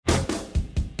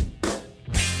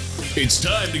It's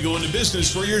time to go into business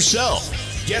for yourself.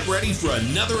 Get ready for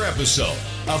another episode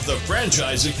of the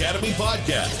Franchise Academy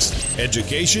podcast.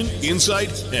 Education,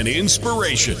 insight, and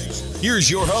inspiration.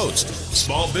 Here's your host,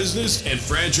 small business and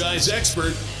franchise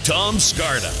expert, Tom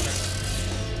Scarda.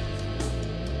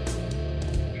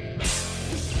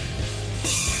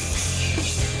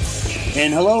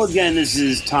 And hello again, this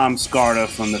is Tom Scarda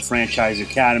from the Franchise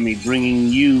Academy, bringing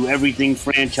you everything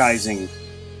franchising.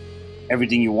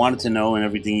 Everything you wanted to know and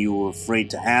everything you were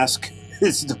afraid to ask.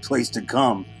 This is the place to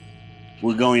come.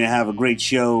 We're going to have a great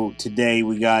show today.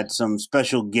 We got some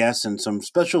special guests and some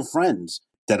special friends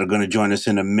that are going to join us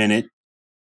in a minute.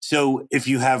 So if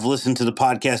you have listened to the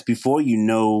podcast before, you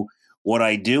know what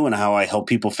I do and how I help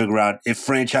people figure out if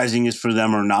franchising is for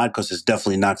them or not, because it's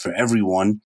definitely not for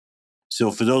everyone.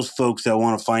 So for those folks that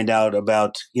want to find out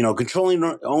about, controlling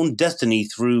their own destiny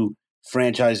through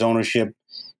franchise ownership,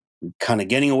 kind of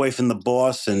getting away from the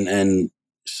boss and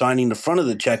signing the front of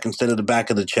the check instead of the back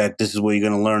of the check, this is where you're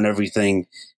going to learn everything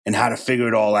and how to figure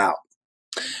it all out.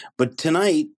 But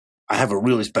tonight, I have a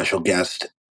really special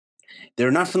guest. They're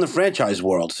not from the franchise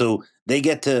world, so they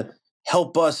get to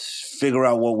help us figure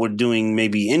out what we're doing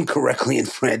maybe incorrectly in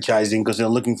franchising because they're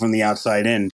looking from the outside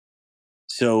in.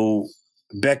 So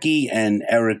Becky and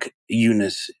Eric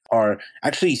Eunis are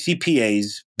actually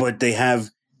CPAs, but they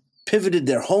have pivoted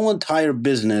their whole entire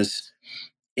business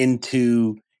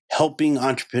into helping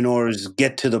entrepreneurs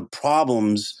get to the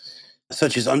problems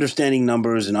such as understanding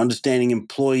numbers and understanding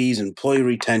employees, employee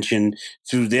retention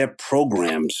through their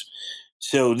programs.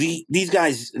 So these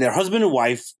guys, they're husband and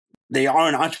wife, they are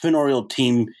an entrepreneurial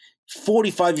team,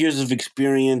 45 years of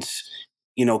experience,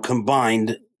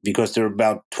 combined, because they're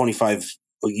about 25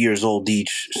 years old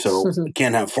each, so we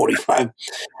can't have 45.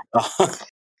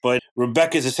 But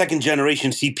Rebecca is a second-generation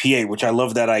CPA, which I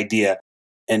love that idea.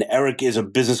 And Eric is a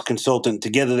business consultant.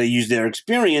 Together, they use their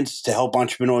experience to help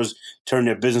entrepreneurs turn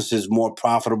their businesses more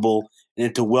profitable and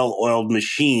into well-oiled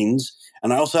machines.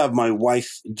 And I also have my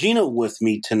wife, Gina, with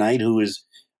me tonight, who is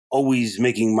always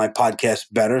making my podcast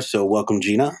better. So welcome,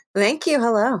 Gina. Thank you.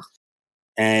 Hello.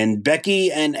 And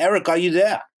Becky and Eric, are you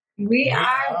there? We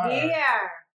are here.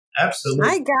 Absolutely.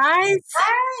 Hi, guys.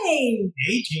 Hi.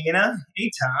 Hey, Gina.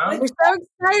 Hey, Tom. We're so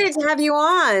excited to have you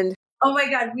on. Oh my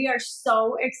God, we are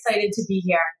so excited to be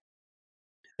here.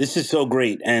 This is so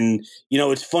great. And,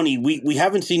 it's funny. We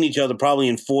haven't seen each other probably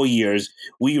in 4 years.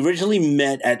 We originally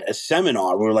met at a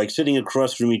seminar. We were sitting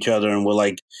across from each other and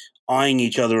we're eyeing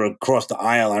each other across the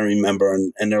aisle, I remember.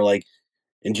 And they're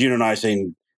and Gina and I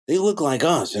saying, they look like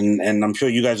us. And I'm sure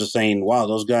you guys are saying, wow,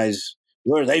 those guys,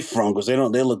 where are they from? Because they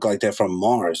look like they're from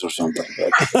Mars or something.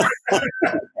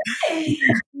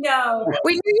 No.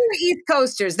 We knew you were East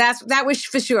Coasters. That was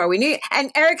for sure. We knew.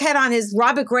 And Eric had on his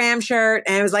Robert Graham shirt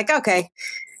and it was okay.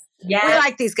 Yeah. We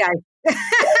like these guys.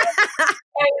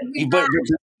 You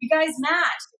guys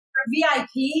match. For VIP?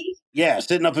 Yeah,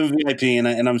 sitting up in VIP.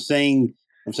 And I'm saying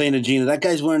to Gina, that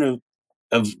guy's wearing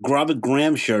a Robert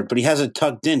Graham shirt, but he has it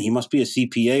tucked in. He must be a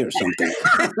CPA or something.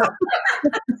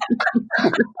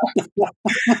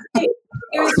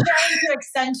 He was trying to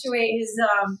accentuate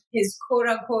his quote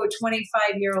unquote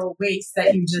 25-year-old waist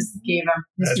that you just gave him.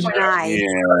 That's Nice. Yeah.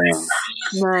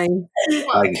 Nice. Well,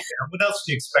 what else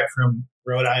do you expect from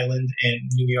Rhode Island and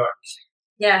New York?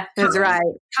 Yeah. That's right.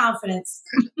 Confidence.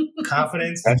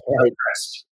 Confidence. That's right.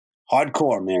 Trust.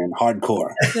 Hardcore, man.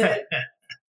 Hardcore.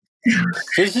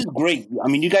 So this is great. I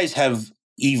mean, you guys have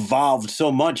evolved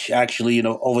so much, actually,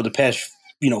 over the past,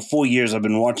 4 years. I've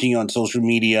been watching you on social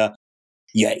media.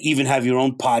 Yeah, even have your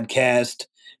own podcast.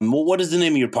 What is the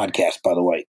name of your podcast, by the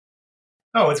way?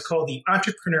 Oh, it's called The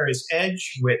Entrepreneur's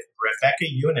Edge with Rebecca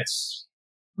Eunis.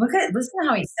 Listen to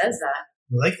how he says that.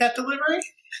 You like that delivery?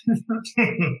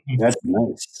 That's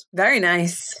nice. Very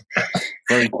nice.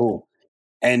 Very cool.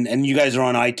 And you guys are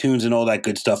on iTunes and all that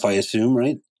good stuff, I assume,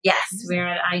 right? Yes, we're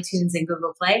at iTunes and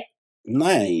Google Play.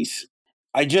 Nice.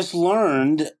 I just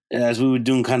learned, as we were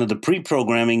doing kind of the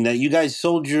pre-programming, that you guys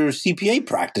sold your CPA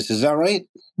practice. Is that right?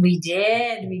 We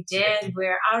did.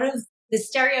 We're out of the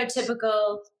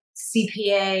stereotypical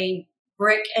CPA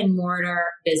brick and mortar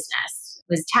business.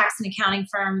 It was a tax and accounting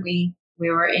firm. We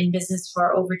were in business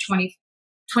for over 20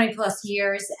 plus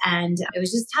years, and it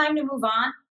was just time to move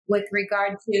on with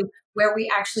regard to where we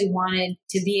actually wanted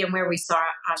to be and where we saw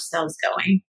ourselves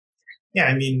going. Yeah,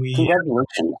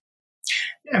 Congratulations.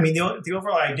 Yeah, the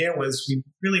overall idea was we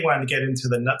really wanted to get into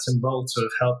the nuts and bolts of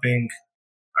helping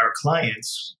our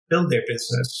clients build their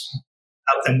business,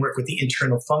 help them work with the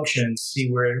internal functions, see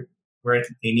where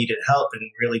they needed help, and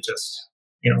really just,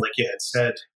 like you had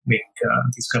said, make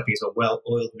these companies a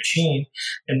well-oiled machine,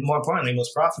 and more importantly,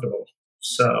 most profitable.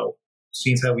 So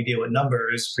seeing how we deal with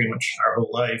numbers pretty much our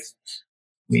whole life,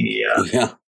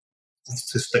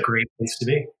 it's just a great place to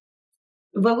be.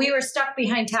 But we were stuck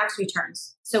behind tax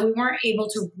returns. So we weren't able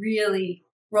to really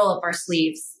roll up our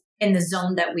sleeves in the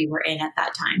zone that we were in at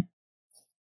that time.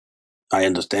 I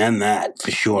understand that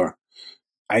for sure.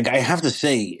 I have to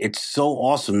say, it's so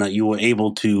awesome that you were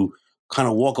able to kind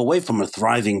of walk away from a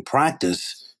thriving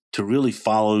practice to really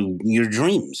follow your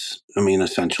dreams. I mean,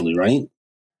 essentially, right?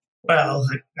 Well,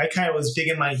 I kind of was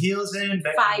digging my heels in.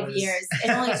 5 years. It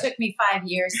only took me 5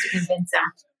 years to convince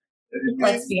him.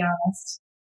 Let's be honest.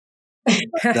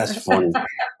 That's funny.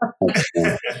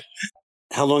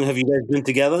 How long have you guys been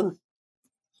together?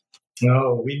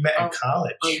 No, we met in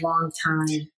college. A long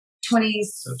time.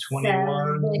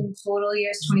 21 total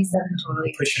years, 27 total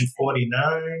years. Pushing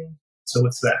 49. So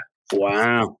what's that?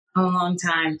 Wow. A long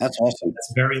time. That's awesome.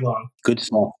 That's very long. Good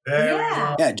stuff. Very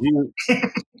long. Yeah,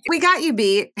 We got you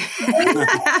beat. All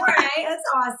right. That's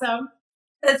awesome.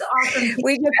 That's awesome.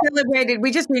 We just celebrated.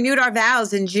 We just renewed our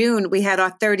vows in June. We had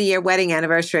our 30-year wedding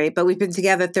anniversary, but we've been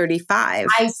together 35.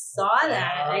 I saw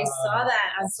that. I saw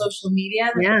that on social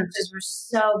media. The pictures were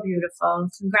so beautiful.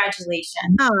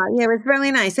 Congratulations. Oh, yeah, it was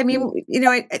really nice. I mean,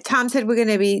 Tom said we're going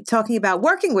to be talking about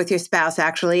working with your spouse,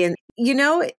 actually. And,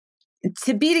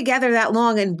 to be together that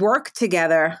long and work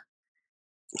together.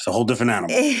 It's a whole different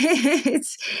animal. It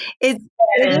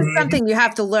is something you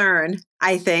have to learn,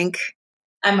 I think.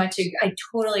 I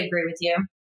totally agree with you.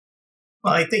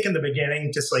 Well, I think in the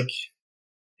beginning, just like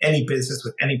any business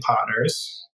with any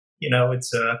partners,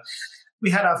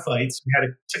 we had our fights. We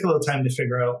took a little time to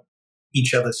figure out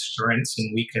each other's strengths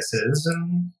and weaknesses.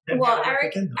 And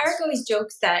Eric always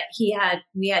jokes that we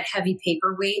had heavy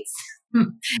paperweights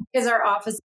because our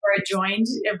offices were adjoined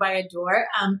by a door.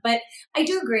 But I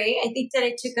do agree. I think that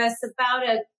it took us about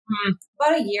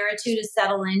a year or two to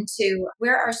settle into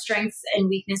where our strengths and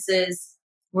weaknesses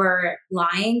were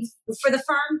lying for the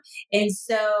firm. And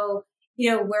so,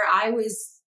 where I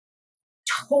was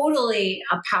totally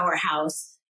a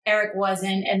powerhouse, Eric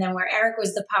wasn't. And then where Eric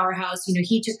was the powerhouse,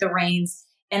 he took the reins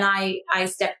and I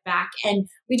stepped back. And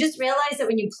we just realized that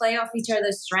when you play off each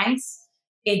other's strengths,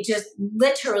 it just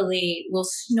literally will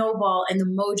snowball and the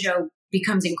mojo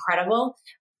becomes incredible.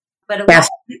 But a lot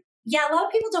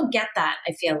of people don't get that,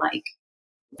 I feel like.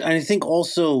 And I think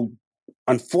also,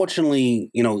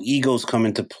 unfortunately, egos come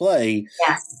into play.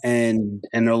 Yes. And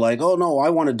they're like, oh, no, I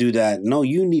want to do that. No,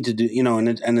 you need to do,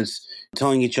 and it's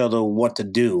telling each other what to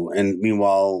do. And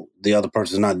meanwhile, the other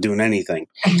person's not doing anything.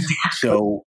 Exactly.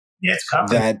 So it's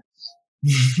compromise.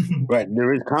 Right.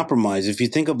 There is compromise. If you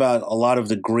think about a lot of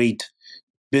the great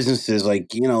businesses,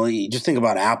 like, you just think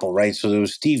about Apple, right? So there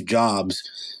was Steve Jobs,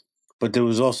 but there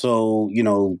was also,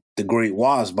 the great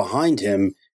Woz behind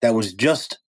him that was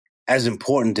just as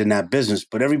important in that business,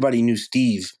 but everybody knew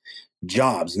Steve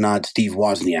Jobs, not Steve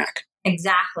Wozniak.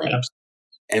 Exactly.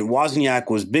 And Wozniak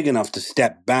was big enough to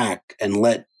step back and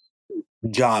let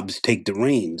Jobs take the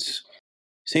reins.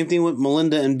 Same thing with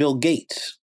Melinda and Bill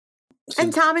Gates.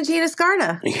 And Tom and Gina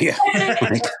Scarda. Yeah. And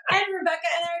Rebecca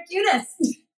and Eric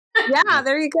Eunis. Yeah,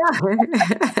 there you go.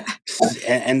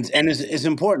 and it's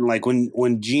important. Like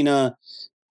when Gina,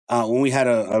 when we had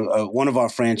a one of our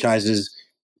franchises,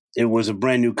 it was a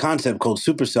brand new concept called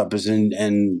Super Suppers,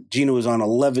 and Gina was on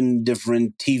 11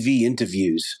 different TV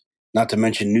interviews, not to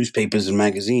mention newspapers and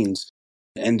magazines.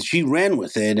 And she ran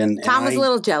with it. And Tom was a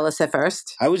little jealous at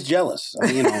first. I was jealous.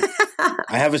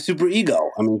 I have a super ego.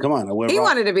 I mean, come on. He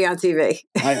wanted to be on TV.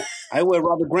 I wear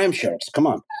Robert Graham shirts. Come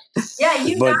on. Yeah,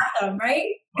 you got them, right?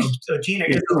 So Gina,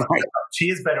 she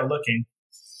is better looking.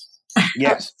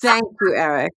 Yes. Thank you,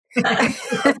 Eric.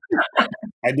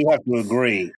 I do have to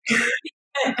agree.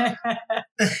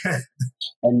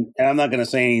 And I'm not going to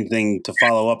say anything to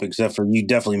follow up except for you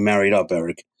definitely married up,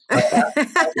 Eric.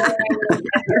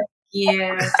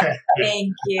 Yeah,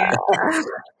 thank you.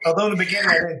 Although in the beginning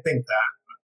I didn't think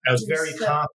that. I was very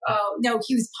confident. Oh, no,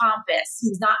 he was pompous. He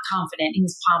was not confident. He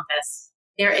was pompous.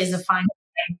 There is a fine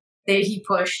line that he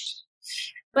pushed.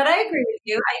 But I agree with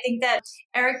you. I think that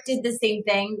Eric did the same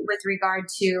thing with regard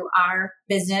to our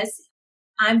business.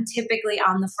 I'm typically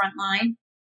on the front line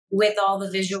with all the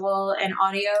visual and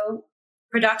audio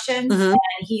productions, and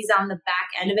he's on the back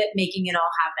end of it, making it all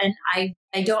happen.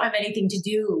 I don't have anything to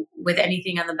do with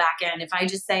anything on the back end. If I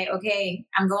just say, okay,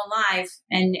 I'm going live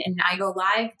and I go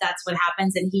live, that's what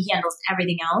happens. And he handles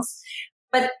everything else.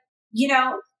 But,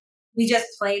 we just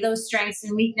play those strengths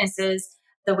and weaknesses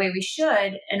the way we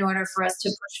should in order for us to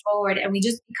push forward. And we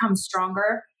just become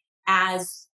stronger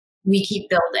as we keep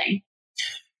building.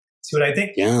 See, what I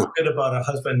think is good about a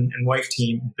husband and wife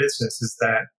team in business is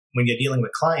that when you're dealing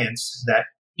with clients, that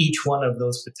each one of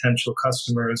those potential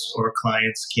customers or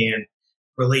clients can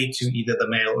relate to either the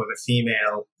male or the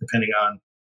female, depending on,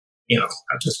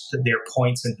 not just their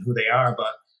points and who they are,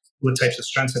 but what types of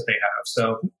strengths that they have.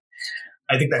 So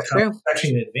I think that comes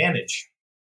actually an advantage.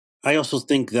 I also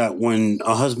think that when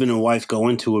a husband and wife go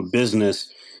into a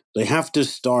business, they have to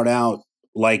start out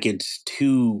like it's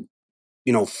two,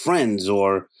 friends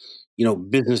or,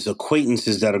 business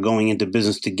acquaintances that are going into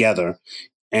business together,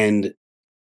 and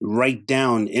write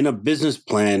down in a business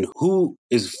plan who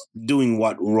is doing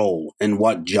what role and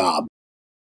what job.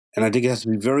 And I think it has to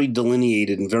be very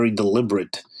delineated and very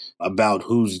deliberate about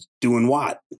who's doing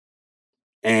what.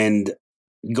 And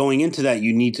going into that,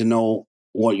 you need to know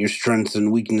what your strengths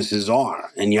and weaknesses are.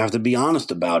 And you have to be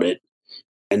honest about it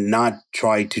and not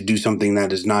try to do something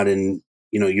that is not in,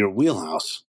 your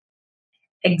wheelhouse.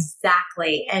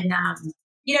 Exactly. And,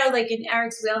 like in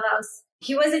Eric's wheelhouse,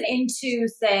 he wasn't into,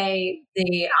 say,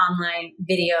 the online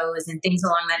videos and things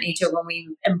along that nature when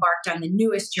we embarked on the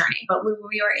newest journey. But when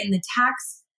we were in the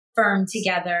tax firm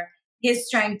together, his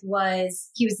strength was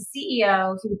he was the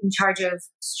CEO. He was in charge of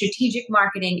strategic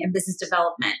marketing and business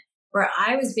development, where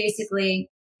I was basically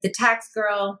the tax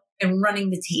girl and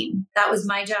running the team. That was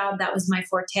my job. That was my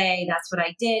forte. That's what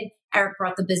I did. Eric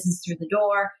brought the business through the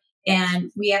door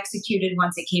and we executed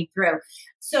once it came through.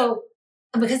 So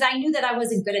because I knew that I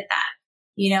wasn't good at that,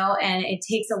 and it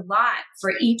takes a lot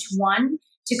for each one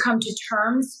to come to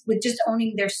terms with just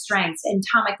owning their strengths. And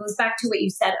Tom, it goes back to what you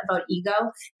said about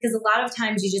ego, because a lot of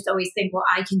times you just always think, well,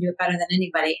 I can do it better than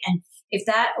anybody. And if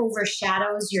that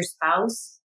overshadows your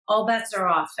spouse, all bets are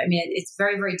off. I mean, it's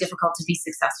very, very difficult to be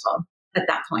successful at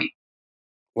that point.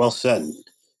 Well said.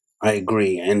 I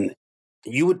agree. And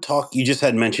you just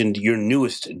had mentioned your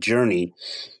newest journey.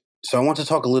 So I want to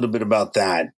talk a little bit about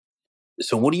that.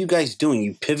 So what are you guys doing?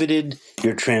 You pivoted,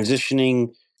 you're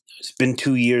transitioning. It's been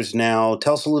 2 years now.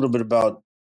 Tell us a little bit about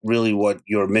really what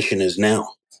your mission is now.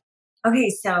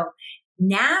 Okay, so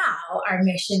now our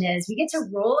mission is we get to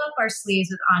roll up our sleeves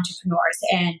with entrepreneurs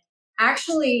and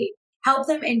actually help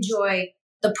them enjoy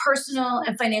the personal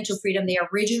and financial freedom they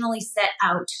originally set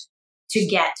out to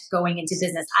get going into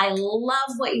business. I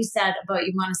love what you said about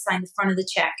you want to sign the front of the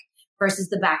check versus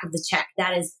the back of the check.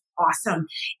 That is awesome.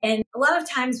 And a lot of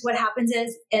times what happens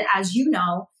is, as you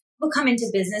know, people come into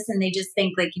business and they just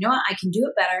think like, you know what, I can do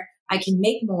it better. I can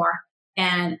make more.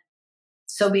 And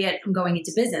so be it, I'm going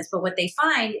into business. But what they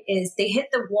find is they hit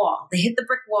the wall. They hit the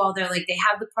brick wall. They're like, they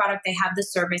have the product, they have the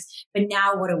service, but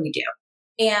now what do we do?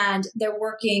 And they're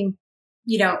working,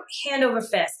 hand over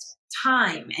fist,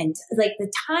 time. And like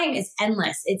the time is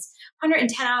endless. It's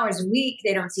 110 hours a week.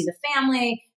 They don't see the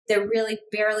family. They're really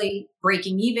barely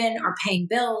breaking even or paying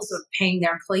bills or paying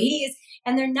their employees.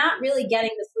 And they're not really getting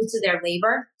the fruits of their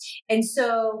labor. And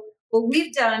so what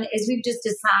we've done is we've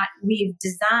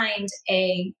designed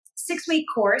a 6-week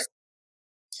course.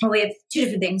 Well, we have 2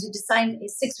 different things. We've designed a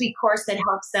 6-week course that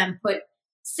helps them put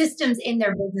systems in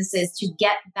their businesses to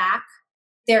get back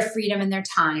their freedom and their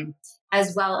time,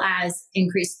 as well as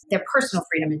increase their personal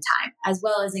freedom and time, as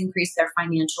well as increase their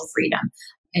financial freedom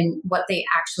and what they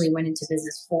actually went into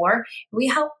business for. We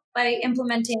help by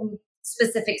implementing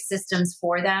specific systems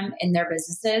for them in their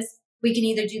businesses. We can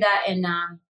either do that in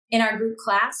our group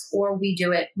class, or we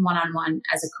do it one-on-one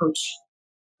as a coach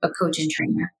and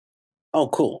trainer. Oh,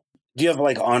 cool. Do you have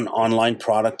like online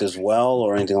product as well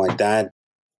or anything like that?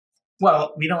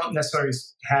 Well, we don't necessarily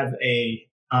have a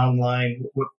online.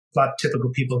 A lot of typical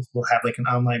people will have like an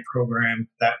online program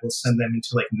that will send them into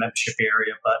like a membership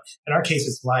area. But in our case,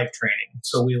 it's live training.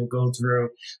 So we'll go through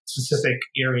specific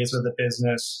areas of the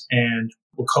business and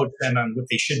we'll coach them on what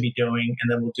they should be doing. And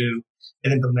then we'll do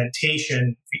an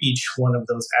implementation for each one of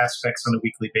those aspects on a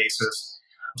weekly basis.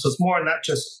 So it's more not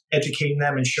just educating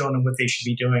them and showing them what they should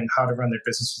be doing, how to run their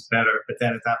businesses better, but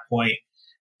then at that point,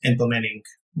 implementing,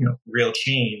 real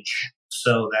change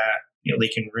so that, they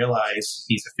can realize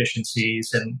these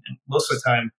efficiencies. And most of the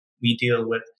time we deal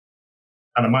with,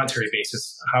 on a monetary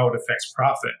basis, how it affects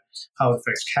profit, how it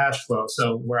affects cash flow.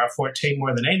 So where our forte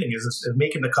more than anything is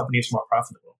making the companies more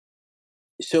profitable.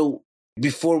 So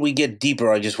before we get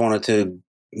deeper, I just wanted to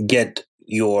get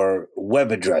your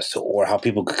web address or how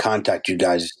people could contact you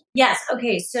guys. Yes.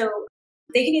 Okay. So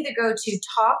they can either go to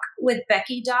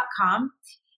talkwithbecky.com.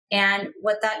 And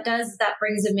what that does is that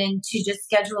brings them in to just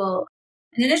schedule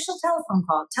an initial telephone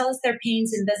call, tell us their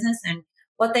pains in business and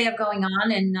what they have going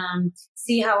on, and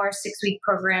see how our 6-week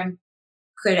program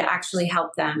could actually help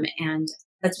them. And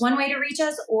that's one way to reach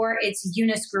us, or it's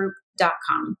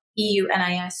eunisgroup.com,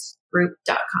 EUNIS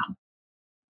group.com.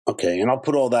 Okay. And I'll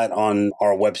put all that on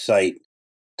our website,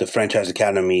 the Franchise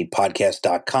Academy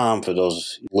podcast.com for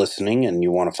those listening and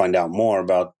you want to find out more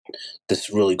about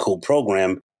this really cool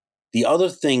program. The other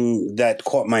thing that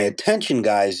caught my attention,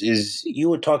 guys, is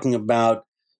you were talking about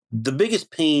the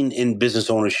biggest pain in business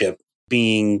ownership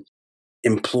being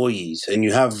employees, and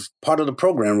you have part of the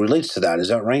program relates to that. Is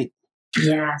that right?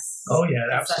 Yes. Oh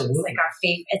yeah, absolutely. It's like our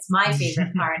favorite. It's my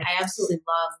favorite part. I absolutely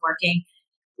love working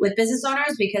with business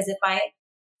owners because if I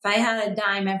had a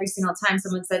dime every single time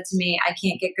someone said to me, I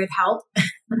can't get good help,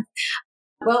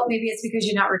 well, maybe it's because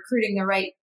you're not recruiting the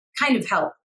right kind of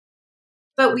help.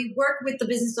 But we work with the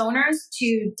business owners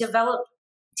to develop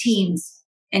teams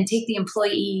and take the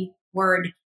employee word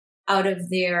out of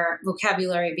their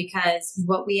vocabulary, because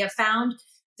what we have found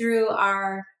through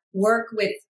our work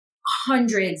with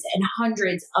hundreds and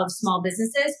hundreds of small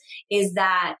businesses is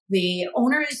that the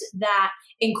owners that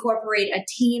incorporate a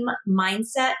team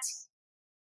mindset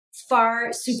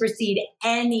far supersede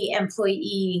any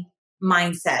employee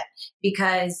mindset,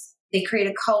 because they create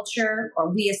a culture, or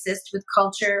we assist with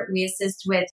culture. We assist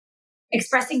with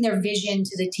expressing their vision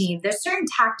to the team. There's certain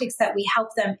tactics that we help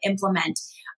them implement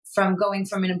from going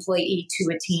from an employee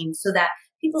to a team so that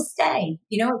people stay.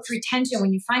 You know, it's retention.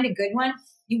 When you find a good one,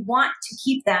 you want to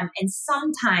keep them. And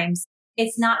sometimes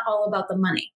it's not all about the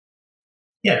money.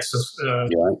 Yeah, so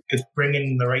it's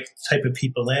bringing the right type of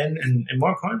people in. And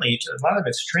more importantly, a lot of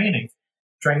it's training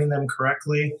them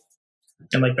correctly.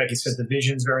 And like Becky said, the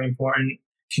vision is very important.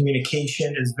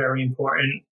 Communication is very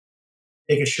important.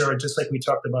 Making sure, just like we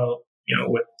talked about,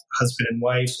 with husband and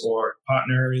wives or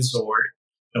partners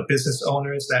or business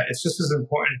owners, that it's just as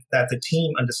important that the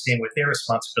team understand what their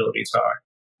responsibilities are,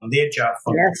 their job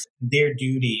functions, their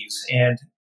duties, and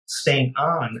staying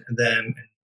on them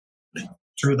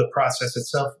through the process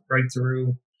itself, right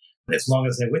through as long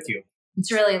as they're with you.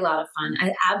 It's really a lot of fun.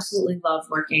 I absolutely love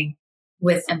working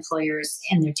with employers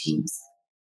and their teams.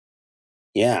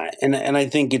 Yeah. And I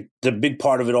think the big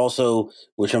part of it also,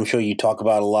 which I'm sure you talk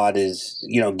about a lot, is,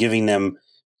 giving them,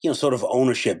 sort of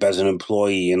ownership as an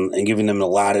employee and giving them the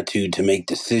latitude to make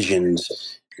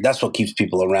decisions. That's what keeps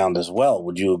people around as well.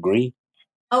 Would you agree?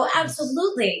 Oh,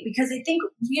 absolutely. Because I think,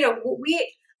 what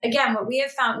we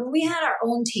have found when we had our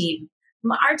own team,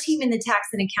 our team in the tax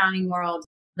and accounting world,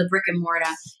 the brick and mortar,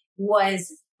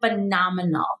 was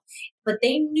phenomenal. But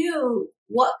they knew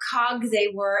what cogs they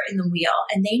were in the wheel,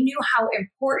 and they knew how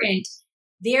important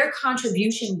their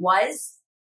contribution was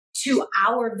to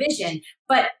our vision.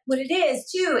 But what it is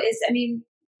too is,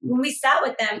 when we sat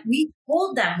with them, we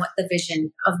told them what the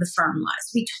vision of the firm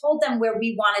was. We told them where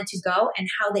we wanted to go and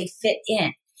how they fit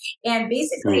in. And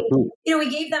basically, we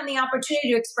gave them the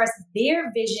opportunity to express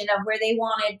their vision of where they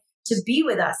wanted to be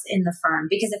with us in the firm.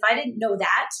 Because if I didn't know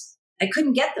that, I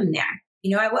couldn't get them there.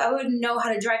 I wouldn't know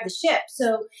how to drive the ship.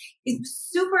 So it's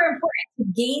super important to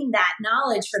gain that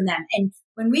knowledge from them. And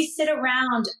when we sit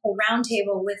around a round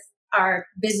table with our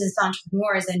business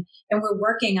entrepreneurs and we're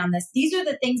working on this, these are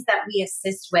the things that we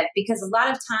assist with, because a lot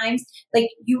of times,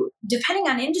 depending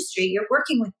on industry, you're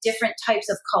working with different types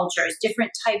of cultures,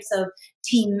 different types of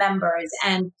team members.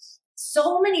 And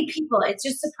so many people, it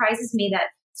just surprises me that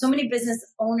so many business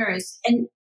owners, and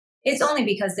it's only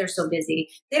because they're so busy,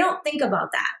 they don't think about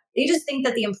that. They just think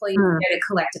that the employee is there to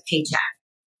collect a paycheck.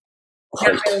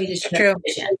 Not really to share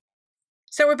vision.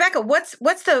 So, Rebecca, what's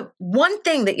the one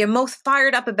thing that you're most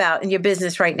fired up about in your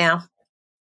business right now?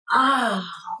 Oh,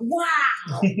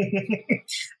 wow.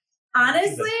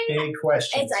 Honestly, it's a big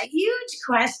question. It's a huge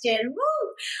question.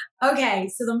 Woo! Okay,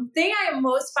 so the thing I am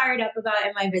most fired up about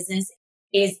in my business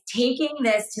is taking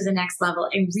this to the next level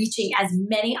and reaching as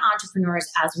many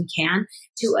entrepreneurs as we can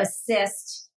to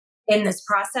assist in this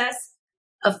process.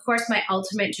 Of course, my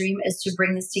ultimate dream is to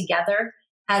bring this together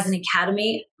as an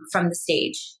academy from the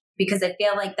stage, because I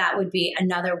feel like that would be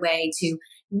another way to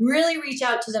really reach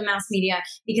out to the mass media.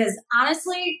 Because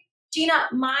honestly, Gina,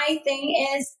 my thing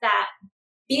is that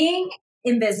being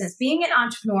in business, being an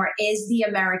entrepreneur is the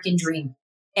American dream.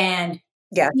 And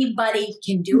anybody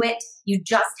can do it. You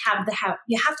just have to have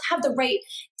the right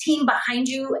team behind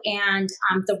you and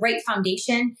the right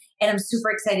foundation. And I'm super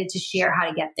excited to share how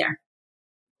to get there.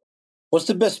 What's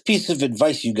the best piece of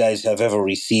advice you guys have ever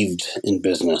received in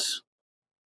business?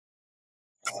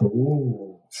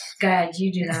 Ooh. Good,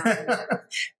 you do that.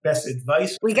 Best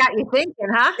advice. We got you thinking,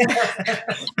 huh?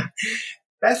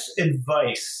 Best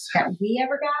advice that we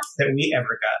ever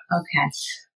got? Okay.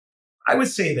 I would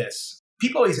say this.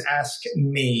 People always ask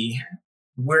me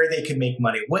where they can make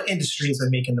money, what industries are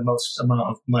making the most amount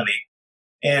of money.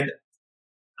 And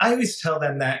I always tell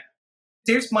them that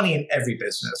there's money in every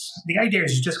business. The idea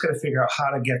is you just got to figure out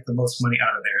how to get the most money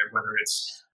out of there, whether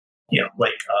it's,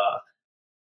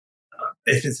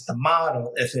 if it's the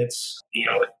model, if it's,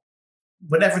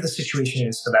 whatever the situation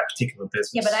is for that particular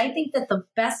business. Yeah, but I think that the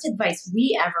best advice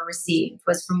we ever received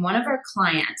was from one of our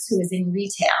clients who was in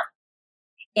retail.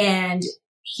 And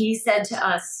he said to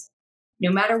us,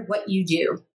 no matter what you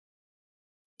do,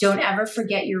 don't ever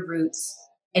forget your roots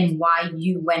and why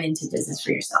you went into business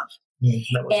for yourself.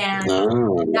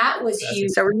 That was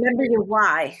huge. So remember your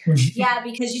why. Yeah,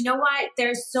 because you know what?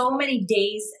 There's so many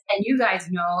days, and you guys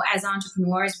know as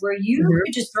entrepreneurs, where you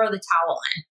could just throw the towel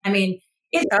in. I mean,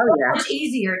 it's much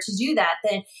easier to do that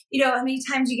than, how many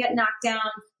times you get knocked down.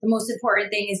 The most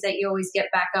important thing is that you always get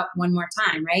back up one more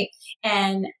time, right?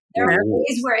 And there are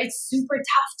days where it's super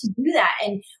tough to do that.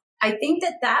 And I think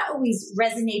that always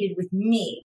resonated with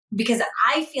me, because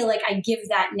I feel like I give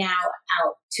that now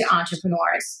out to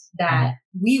entrepreneurs that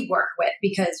we work with,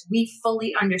 because we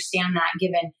fully understand that,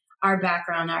 given our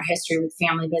background, our history with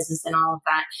family business and all of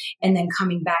that, and then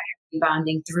coming back and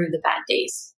rebounding through the bad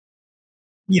days.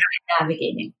 Yeah.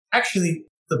 Navigating. Actually,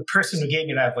 the person who gave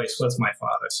me that advice was my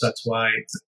father. So that's why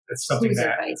it's something Whose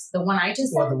that... advice? The one I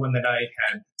just said? Well, the one that I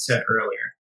had said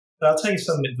earlier. But I'll tell you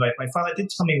some advice. My father did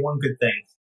tell me one good thing.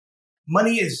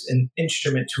 Money is an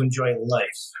instrument to enjoy life.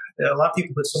 A lot of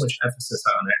people put so much emphasis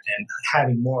on it and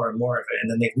having more and more of it,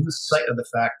 and then they lose sight of the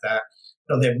fact that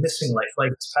they're missing life.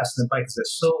 Life is passing them by because they're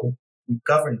so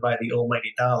governed by the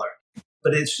almighty dollar.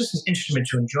 But it's just an instrument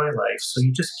to enjoy life, so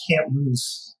you just can't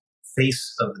lose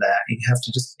face of that. You have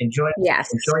to just enjoy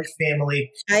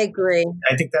family. I agree.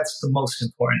 I think that's the most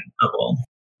important of all.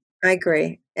 I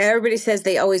agree. Everybody says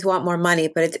they always want more money,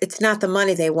 but it's not the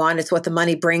money they want. It's what the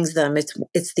money brings them.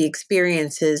 It's the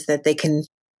experiences that they can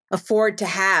afford to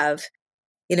have.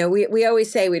 We always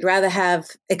say we'd rather have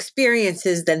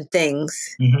experiences than things.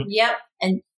 Mm-hmm. Yep.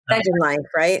 And that's in life,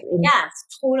 right? Yes,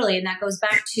 totally. And that goes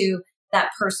back to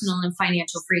that personal and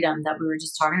financial freedom that we were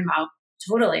just talking about.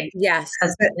 Totally. Yes.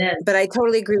 But I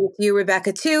totally agree with you,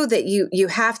 Rebecca, too, that you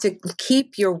have to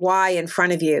keep your why in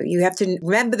front of you. You have to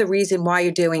remember the reason why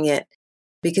you're doing it.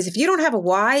 Because if you don't have a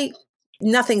why,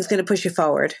 nothing's going to push you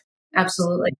forward.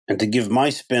 Absolutely. And to give my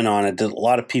spin on it, a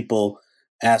lot of people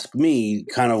ask me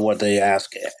kind of what they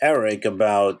ask Eric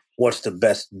about what's the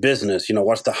best business,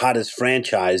 what's the hottest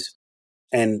franchise.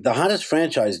 And the hottest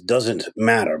franchise doesn't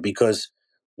matter, because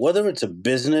whether it's a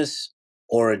business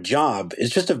or a job,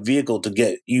 it's just a vehicle to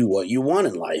get you what you want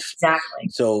in life. Exactly.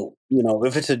 So,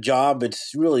 if it's a job,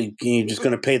 it's really, you're just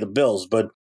going to pay the bills. But,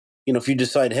 if you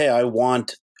decide, hey, I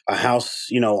want a house,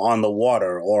 on the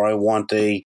water, or I want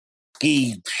a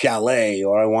ski chalet,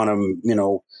 or I want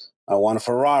a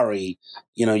Ferrari,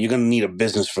 you're going to need a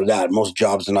business for that. Most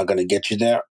jobs are not going to get you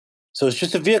there. So it's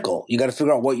just a vehicle. You got to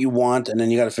figure out what you want, and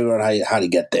then you got to figure out how to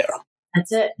get there.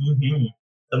 That's it. Mm-hmm.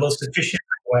 The most efficient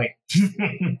way.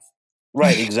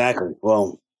 Right, exactly.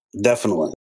 Well,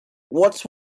 definitely. What's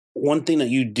one thing that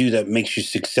you do that makes you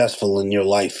successful in your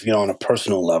life, on a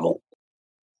personal level?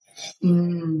 What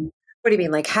do you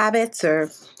mean, like habits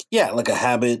or? Yeah, like a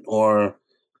habit, or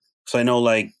so I know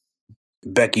like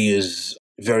Becky is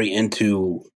very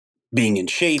into being in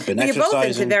shape and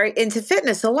exercising. You're both into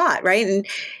fitness a lot, right? And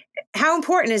how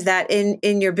important is that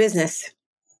in your business?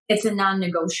 It's a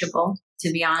non-negotiable,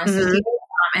 to be honest with you.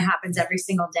 It happens every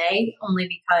single day, only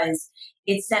because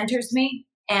it centers me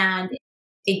and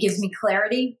it gives me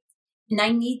clarity. And I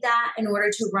need that in order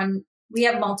to run. We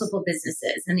have multiple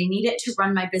businesses, and I need it to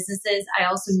run my businesses. I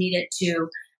also need it to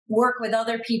work with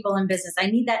other people in business. I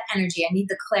need that energy. I need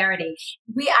the clarity.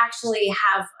 We actually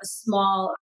have a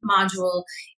small module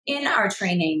in our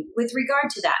training with regard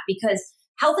to that, because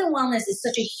health and wellness is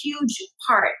such a huge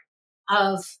part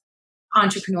of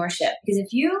entrepreneurship. Because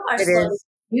if you are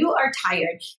you are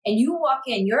tired and you walk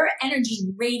in, your energy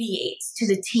radiates to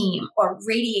the team or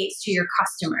radiates to your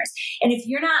customers. And if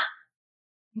you're not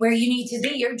where you need to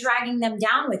be, you're dragging them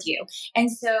down with you.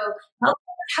 And so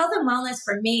health and wellness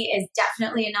for me is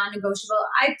definitely a non-negotiable.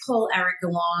 I pull Eric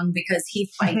along because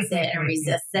he fights it and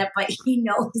resists it, but he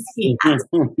knows he has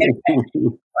to.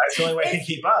 That's the only way to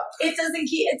keep up. It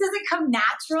doesn't come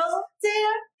natural to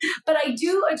him. But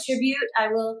I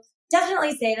will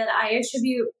definitely say that I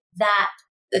attribute that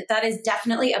is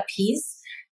definitely a piece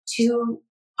to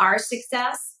our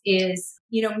success, is,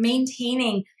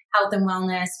 maintaining health and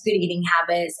wellness, good eating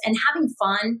habits, and having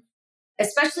fun,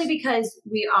 especially because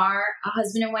we are a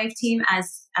husband and wife team,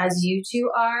 as you two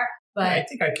are. But I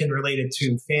think I can relate it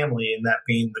to family, and that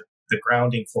being the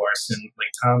grounding force. And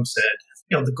like Tom said,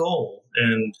 the goal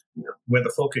and where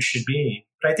the focus should be.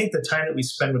 But I think the time that we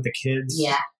spend with the kids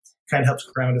kind of helps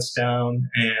ground us down,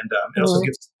 and it also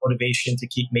gives us motivation to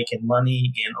keep making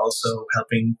money and also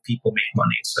helping people make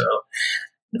money. So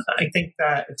I think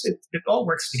that it all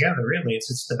works together, really.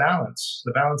 It's the balance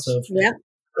of Yeah.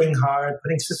 putting hard,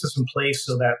 putting systems in place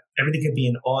so that everything can be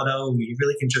in auto. You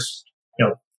really can just,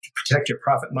 protect your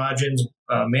profit margins,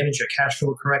 manage your cash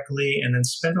flow correctly, and then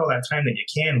spend all that time that you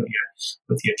can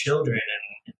with your children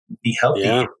and be healthy.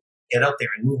 Yeah. Get out there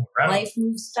and move around. Life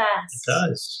moves fast. It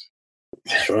does.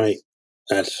 That's right.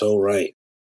 That's so right.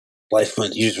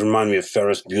 You just remind me of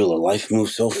Ferris Bueller. Life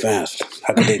moves so fast.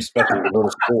 How could they expect me to go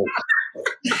to school?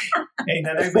 Hey,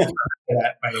 not everybody's for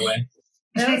that, by the way.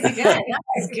 That was good. That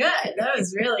was good. That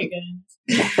was really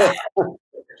good.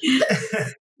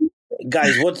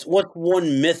 Guys, what's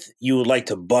one myth you would like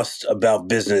to bust about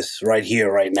business right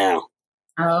here, right now?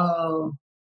 Oh,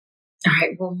 all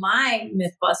right. Well, my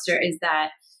mythbuster is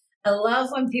that I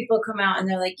love when people come out and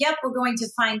they're like, yep, we're going to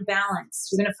find balance.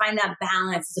 We're going to find that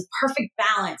balance. It's a perfect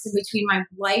balance in between my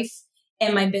life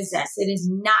and my business. It is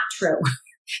not true.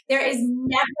 There is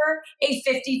never a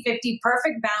 50-50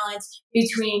 perfect balance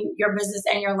between your business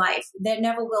and your life. There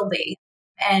never will be.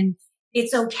 And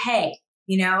it's okay,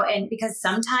 and because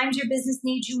sometimes your business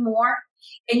needs you more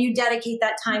and you dedicate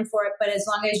that time for it. But as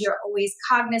long as you're always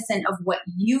cognizant of what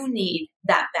you need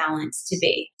that balance to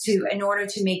be in order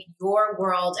to make your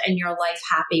world and your life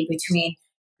happy between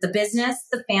the business,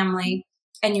 the family,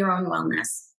 and your own wellness.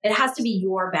 It has to be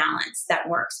your balance that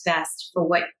works best for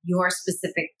what your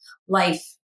specific life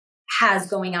has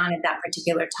going on at that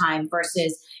particular time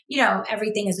versus,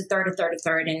 everything is a third,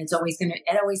 and it always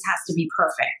has to be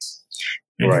perfect.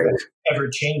 Right. Ever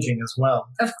changing as well.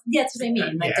 That's what I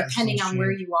mean. Depending on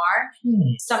where you are,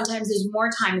 sometimes there's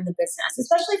more time in the business,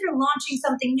 especially if you're launching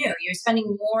something new. You're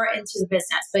spending more into the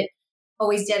business, but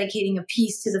always dedicating a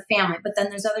piece to the family. But then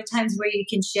there's other times where you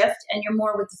can shift and you're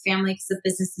more with the family because the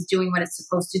business is doing what it's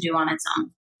supposed to do on its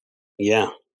own. Yeah.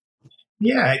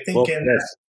 Yeah, I think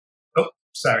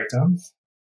sorry, Tom.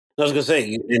 I was going to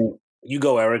say, and you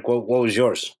go, Eric. What was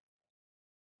yours?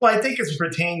 Well, I think as it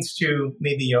pertains to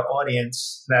maybe your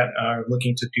audience that are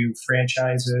looking to do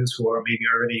franchises who are maybe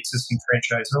already existing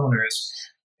franchise owners,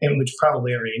 and which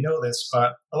probably already know this,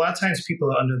 but a lot of times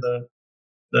people are under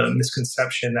the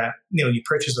misconception that, you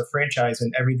purchase a franchise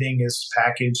and everything is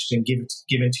packaged and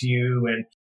given to you and,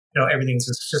 everything's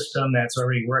a system that's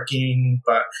already working,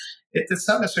 but it's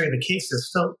not necessarily the case. There's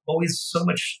still always so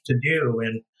much to do.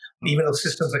 And even though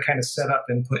systems are kind of set up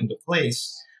and put into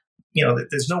place,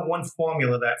 there's no one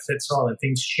formula that fits all and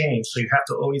things change. So you have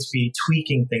to always be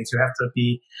tweaking things. You have to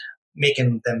be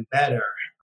making them better.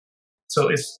 So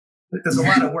there's a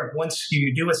lot of work. Once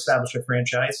you do establish a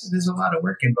franchise, there's a lot of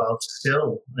work involved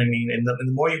still. I mean, and the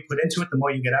more you put into it, the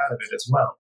more you get out of it as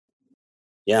well.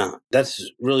 Yeah, that's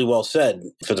really well said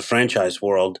for the franchise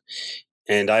world.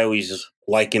 And I always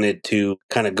liken it to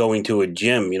kind of going to a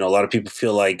gym. A lot of people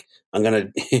feel like I'm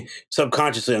going to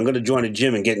subconsciously, I'm going to join a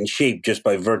gym and get in shape just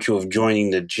by virtue of joining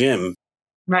the gym.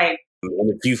 Right. And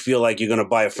if you feel like you're going to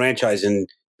buy a franchise and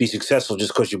be successful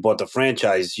just because you bought the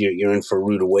franchise, you're in for a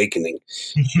rude awakening.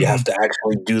 You have to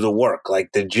actually do the work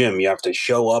like the gym. You have to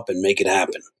show up and make it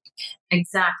happen.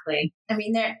 Exactly. I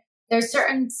mean, there's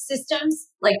certain systems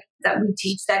like that we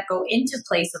teach that go into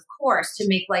place, of course, to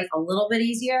make life a little bit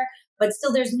easier. But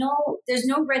still, there's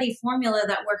no ready formula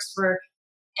that works for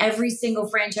every single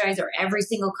franchise or every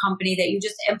single company that you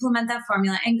just implement that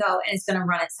formula and go, and it's going to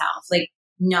run itself.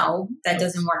 No, that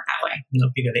doesn't work that way.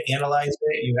 You got to analyze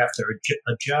it. You have to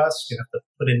adjust. You have to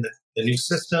put in the new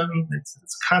system.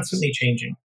 It's constantly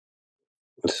changing.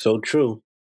 It's so true.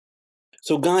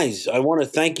 So, guys, I want to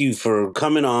thank you for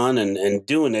coming on and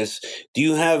doing this. Do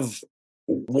you have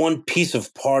one piece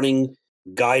of parting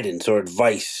guidance or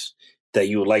advice that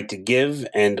you would like to give,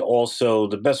 and also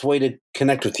the best way to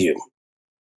connect with you?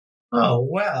 Oh,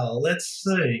 well, let's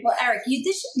see. Well, Eric,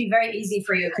 this should be very easy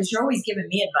for you because you're always giving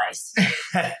me advice.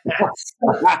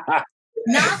 Go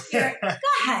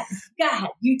ahead.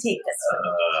 You take this.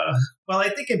 Well, I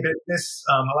think in business,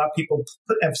 a lot of people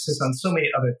put emphasis on so many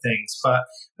other things. But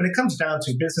when it comes down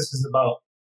to business is about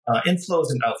inflows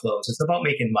and outflows. It's about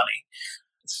making money.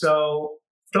 So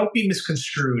don't be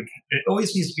misconstrued. It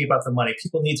always needs to be about the money.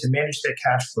 People need to manage their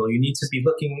cash flow. You need to be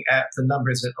looking at the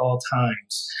numbers at all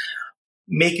times,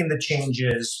 making the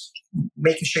changes,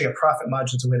 making sure your profit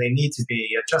margins are where they need to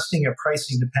be, adjusting your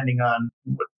pricing depending on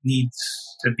what needs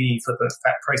to be for the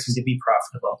pricing to be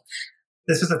profitable.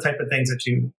 This is the type of things that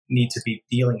you need to be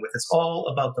dealing with. It's all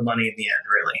about the money in the end,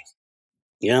 really.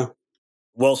 Yeah,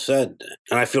 well said.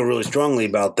 And I feel really strongly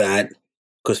about that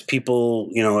because people,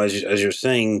 as you're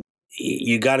saying,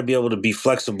 you got to be able to be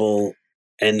flexible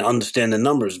and understand the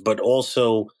numbers. But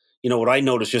also, what I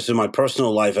notice just in my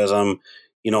personal life as I'm,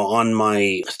 on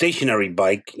my stationary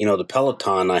bike, the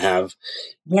Peloton I have,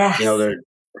 yeah,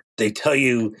 they tell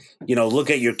you, look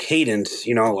at your cadence,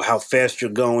 how fast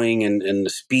you're going and the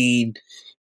speed.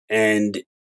 And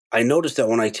I noticed that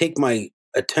when I take my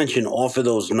attention off of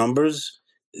those numbers,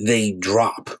 they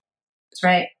drop. That's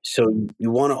right. So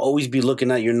you want to always be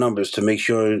looking at your numbers to make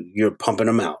sure you're pumping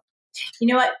them out. You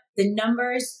know what? The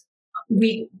numbers,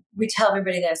 we tell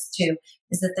everybody this too,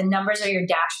 is that the numbers are your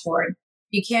dashboard.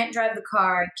 You can't drive the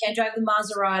car, you can't drive the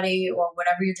Maserati or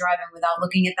whatever you're driving without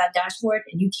looking at that dashboard.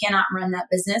 And you cannot run that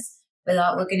business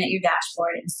without looking at your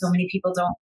dashboard. And so many people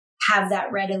don't have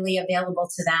that readily available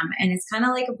to them. And it's kind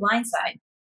of like a blind side.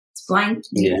 It's blind.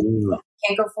 Yeah. You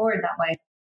can't go forward that way.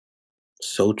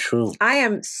 So true. I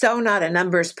am so not a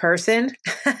numbers person.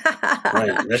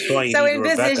 Right. That's why you so need in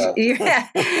Rebecca.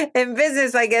 business, in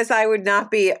business, I guess I would not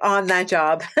be on that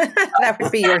job. That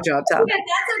would be your job, Tom. Yeah,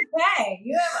 that's okay.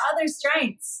 You have other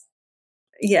strengths.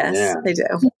 Yes, I do.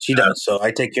 She does. So I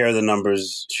take care of the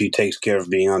numbers. She takes care of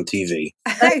being on TV.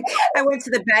 I went to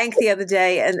the bank the other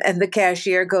day and the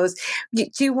cashier goes, do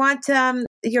you want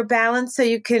your balance so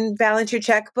you can balance your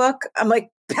checkbook? I'm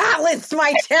like, balance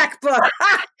my checkbook.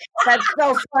 That's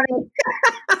so funny.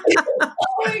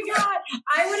 Oh my God.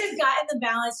 I would have gotten the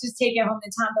balance, just take it home to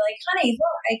Tom, be like, honey,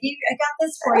 look, I got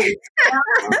this for you.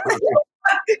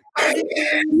 I didn't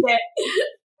use it.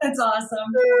 That's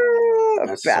awesome.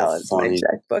 That's balance so my funny.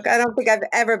 checkbook. I don't think I've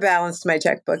ever balanced my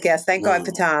checkbook. Yes, thank God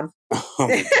for Tom.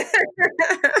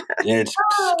 It's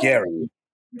scary.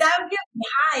 That would give me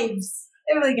hives.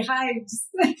 They were like hives.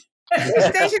 They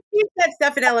should teach that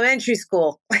stuff in elementary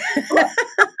school. They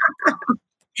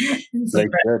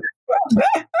should.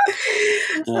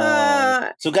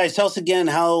 So guys, tell us again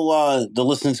how the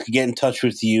listeners can get in touch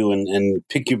with you and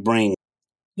pick your brain.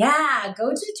 Yeah,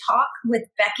 go to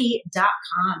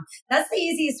talkwithbecky.com. That's the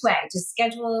easiest way. Just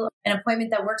schedule an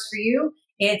appointment that works for you.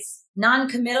 It's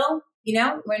non-committal.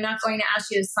 We're not going to ask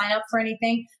you to sign up for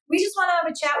anything. We just want to have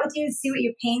a chat with you and see what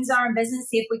your pains are in business,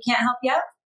 see if we can't help you out.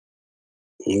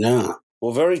 Yeah.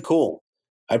 Well, very cool.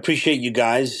 I appreciate you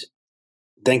guys.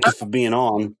 Thank you for being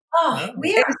on. Oh,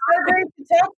 we are so great to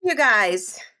talk to you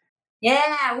guys.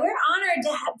 Yeah, we're honored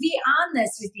to be on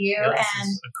this with you. Yeah, this and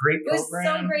is a great it was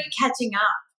program. so great catching up.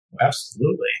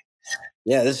 Absolutely.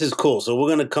 Yeah, this is cool. So we're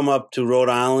going to come up to Rhode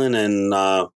Island and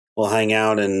we'll hang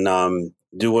out and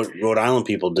do what Rhode Island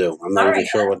people do. I'm not even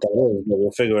sure what that is, but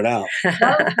we'll figure it out.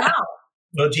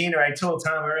 Well, Gina, I told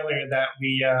Tom earlier that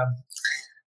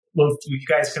if you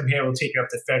guys come here, we'll take you up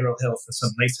to Federal Hill for some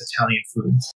nice Italian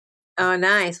foods. Oh,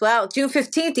 nice. Well, June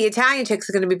 15th, the Italian Chicks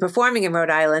are going to be performing in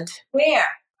Rhode Island. Where?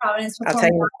 Providence. I'll tell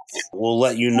you. We'll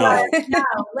let you know.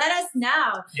 Let us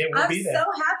know. Yeah, we'll I'm be there. so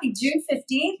happy. June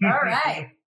 15th. All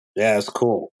right. Yeah, it's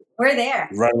cool. We're there.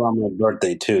 Right around my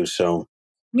birthday, too. So.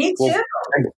 Me too.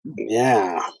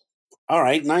 Yeah. All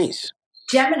right. Nice.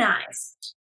 Geminis.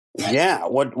 Yeah.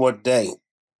 What day?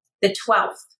 The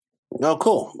 12th. Oh,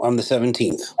 cool. On the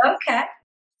 17th. Okay.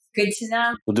 Good to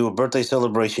know. We'll do a birthday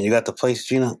celebration. You got the place,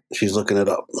 Gina? She's looking it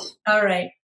up. All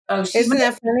right. Oh, isn't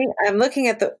that funny? I'm looking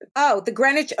at the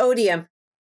Greenwich Odeum.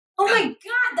 Oh my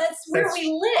God, that's where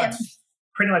we live.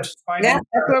 Pretty much fine. Yeah,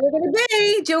 that's where we're going to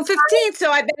be, June 15th.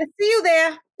 So I better see you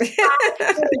there.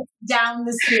 Down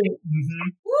the street. Mm-hmm.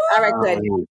 All right, good.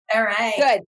 All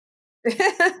right. Good.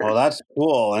 Well, that's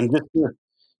cool. And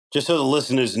just so the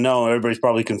listeners know, everybody's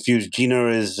probably confused. Gina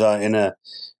is in a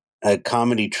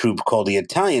comedy troupe called the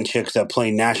Italian Chicks that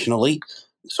play nationally.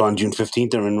 So on June 15th,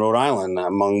 they're in Rhode Island,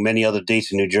 among many other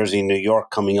dates in New Jersey and New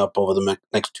York coming up over the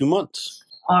next 2 months.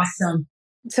 Awesome.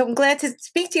 So I'm glad to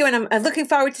speak to you, and I'm looking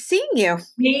forward to seeing you.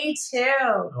 Me too.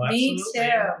 Oh, Me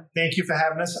too. Thank you for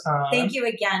having us on. Thank you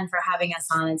again for having us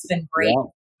on. It's been great. Yeah.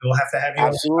 We'll have to have you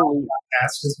Absolutely. on the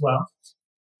podcast as well.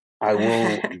 I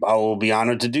will be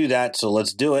honored to do that. So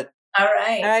let's do it. All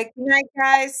right. All right. Good night,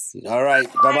 guys. All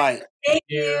right. Bye-bye. Thank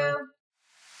you.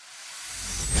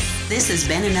 This has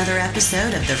been another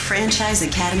episode of the Franchise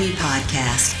Academy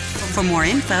Podcast. For more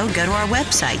info, go to our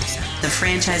website,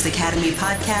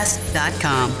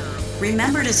 thefranchiseacademypodcast.com.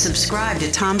 Remember to subscribe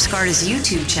to Tom Scarda's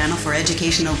YouTube channel for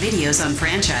educational videos on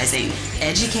franchising,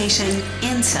 education,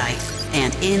 insight,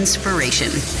 and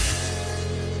inspiration.